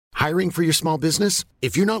Hiring for your small business?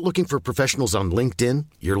 If you're not looking for professionals on LinkedIn,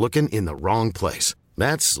 you're looking in the wrong place.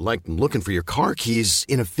 That's like looking for your car keys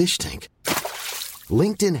in a fish tank.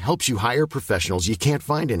 LinkedIn helps you hire professionals you can't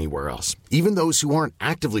find anywhere else, even those who aren't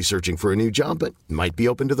actively searching for a new job but might be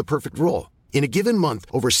open to the perfect role. In a given month,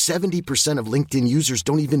 over 70% of LinkedIn users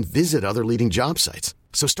don't even visit other leading job sites.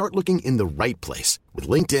 So start looking in the right place. With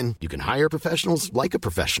LinkedIn, you can hire professionals like a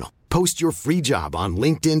professional. Post your free job on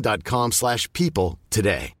linkedin.com/people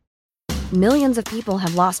today. Millions of people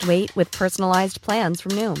have lost weight with personalized plans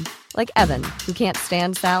from Noom. Like Evan, who can't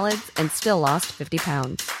stand salads and still lost 50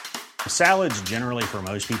 pounds. Salads generally for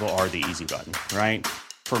most people are the easy button, right?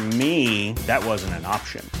 For me, that wasn't an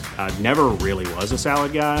option. I never really was a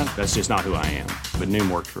salad guy. That's just not who I am. But Noom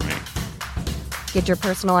worked for me. Get your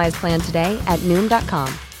personalized plan today at Noom.com.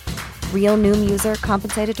 Real Noom user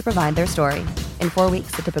compensated to provide their story. In 4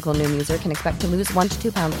 weeks, the typical Noom user can expect to lose 1 to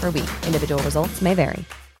 2 pounds per week. Individual results may vary.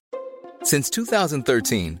 Since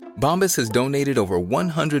 2013, Bombas has donated over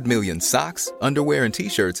 100 million socks, underwear, and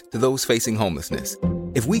T-shirts to those facing homelessness.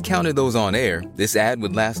 If we counted those on air, this ad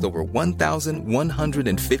would last over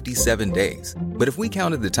 1,157 days. But if we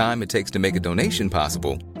counted the time it takes to make a donation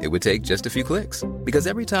possible, it would take just a few clicks. Because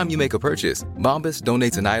every time you make a purchase, Bombas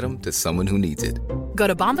donates an item to someone who needs it. Go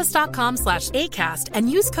to bombas.com/ACAST and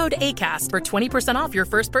use code ACAST for 20% off your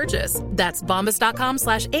first purchase. That's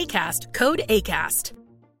bombas.com/ACAST, code ACAST.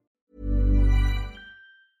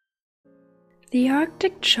 The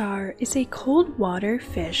Arctic char is a cold water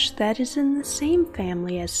fish that is in the same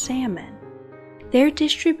family as salmon. Their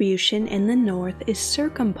distribution in the north is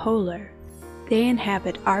circumpolar. They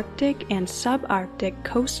inhabit Arctic and subarctic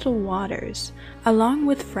coastal waters, along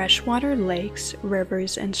with freshwater lakes,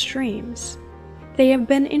 rivers, and streams. They have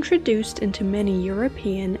been introduced into many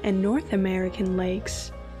European and North American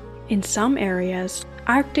lakes. In some areas,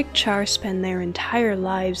 Arctic char spend their entire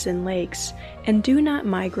lives in lakes and do not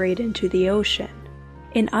migrate into the ocean.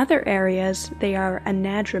 In other areas, they are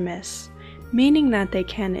anadromous, meaning that they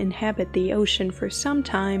can inhabit the ocean for some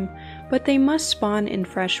time, but they must spawn in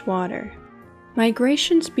fresh water.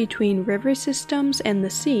 Migrations between river systems and the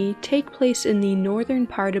sea take place in the northern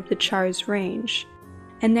part of the char's range.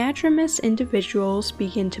 Anadromous individuals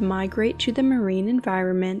begin to migrate to the marine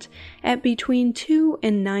environment at between 2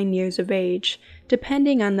 and 9 years of age,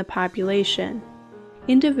 depending on the population.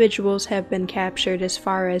 Individuals have been captured as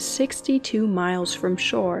far as 62 miles from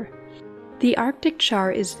shore. The Arctic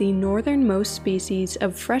char is the northernmost species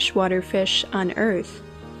of freshwater fish on Earth.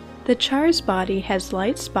 The char's body has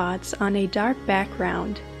light spots on a dark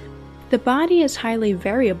background. The body is highly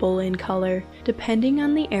variable in color, depending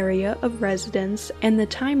on the area of residence and the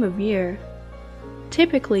time of year.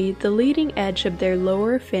 Typically, the leading edge of their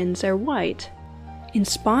lower fins are white. In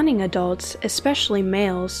spawning adults, especially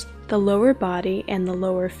males, the lower body and the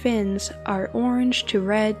lower fins are orange to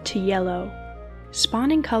red to yellow.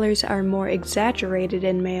 Spawning colors are more exaggerated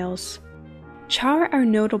in males. Char are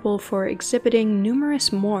notable for exhibiting numerous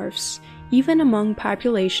morphs, even among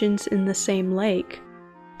populations in the same lake.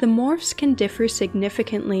 The morphs can differ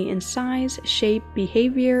significantly in size, shape,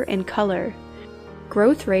 behavior, and color.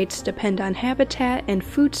 Growth rates depend on habitat and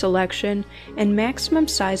food selection, and maximum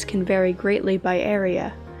size can vary greatly by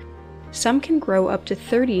area. Some can grow up to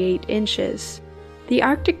 38 inches. The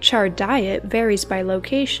Arctic char diet varies by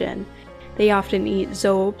location. They often eat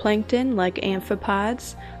zooplankton like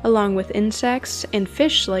amphipods, along with insects and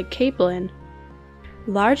fish like capelin.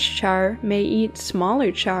 Large char may eat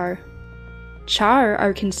smaller char. Char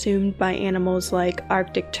are consumed by animals like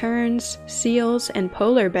Arctic terns, seals, and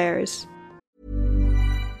polar bears.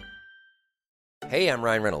 Hey, I'm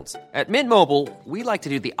Ryan Reynolds. At Mint Mobile, we like to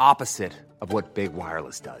do the opposite of what Big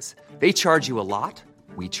Wireless does. They charge you a lot,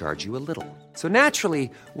 we charge you a little. So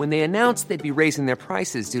naturally, when they announced they'd be raising their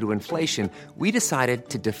prices due to inflation, we decided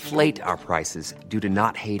to deflate our prices due to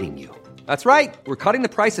not hating you. That's right. We're cutting the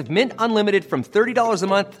price of Mint Unlimited from $30 a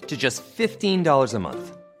month to just $15 a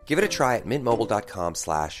month. Give it a try at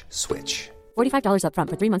mintmobile.com/switch. $45 up front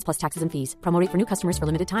for 3 months plus taxes and fees. Promo rate for new customers for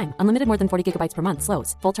limited time. Unlimited more than 40 gigabytes per month.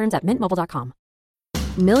 Slows full terms at mintmobile.com.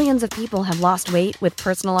 Millions of people have lost weight with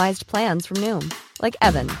personalized plans from Noom. Like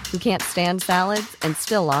Evan, who can't stand salads and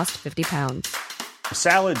still lost 50 pounds.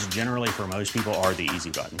 Salads generally for most people are the easy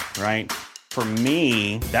button, right? For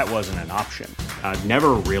me, that wasn't an option. I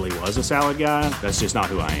never really was a salad guy. That's just not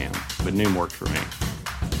who I am. But Noom worked for me.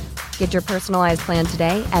 Get your personalized plan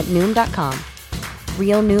today at Noom.com.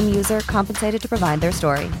 Real Noom user compensated to provide their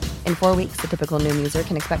story. In 4 weeks, the typical Noom user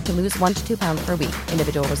can expect to lose 1 to 2 pounds per week.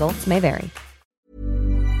 Individual results may vary.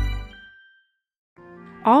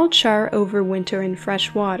 All char overwinter in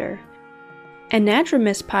fresh water.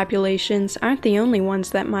 Anadromous populations aren't the only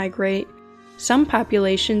ones that migrate. Some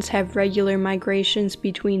populations have regular migrations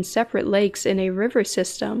between separate lakes in a river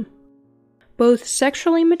system. Both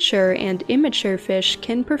sexually mature and immature fish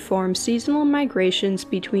can perform seasonal migrations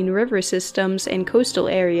between river systems and coastal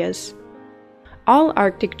areas. All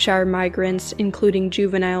Arctic char migrants, including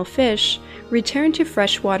juvenile fish, return to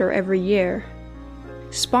freshwater every year.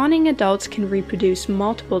 Spawning adults can reproduce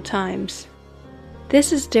multiple times.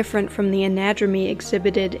 This is different from the anadromy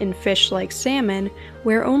exhibited in fish like salmon,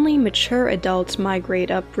 where only mature adults migrate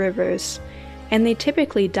up rivers, and they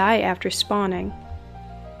typically die after spawning.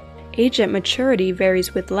 Age at maturity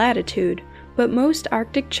varies with latitude, but most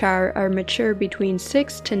Arctic char are mature between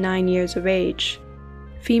 6 to 9 years of age.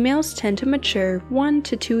 Females tend to mature 1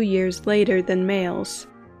 to 2 years later than males.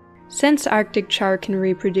 Since Arctic char can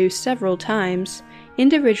reproduce several times,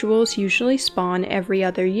 individuals usually spawn every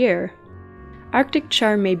other year. Arctic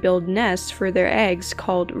char may build nests for their eggs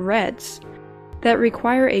called redds that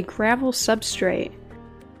require a gravel substrate.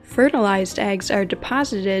 Fertilized eggs are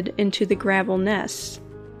deposited into the gravel nests.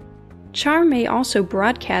 Char may also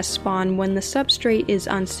broadcast spawn when the substrate is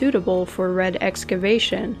unsuitable for red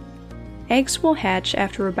excavation. Eggs will hatch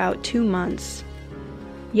after about 2 months.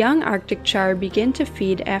 Young Arctic char begin to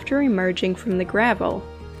feed after emerging from the gravel.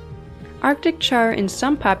 Arctic char in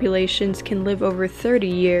some populations can live over 30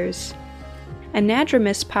 years.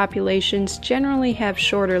 Anadromous populations generally have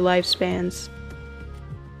shorter lifespans.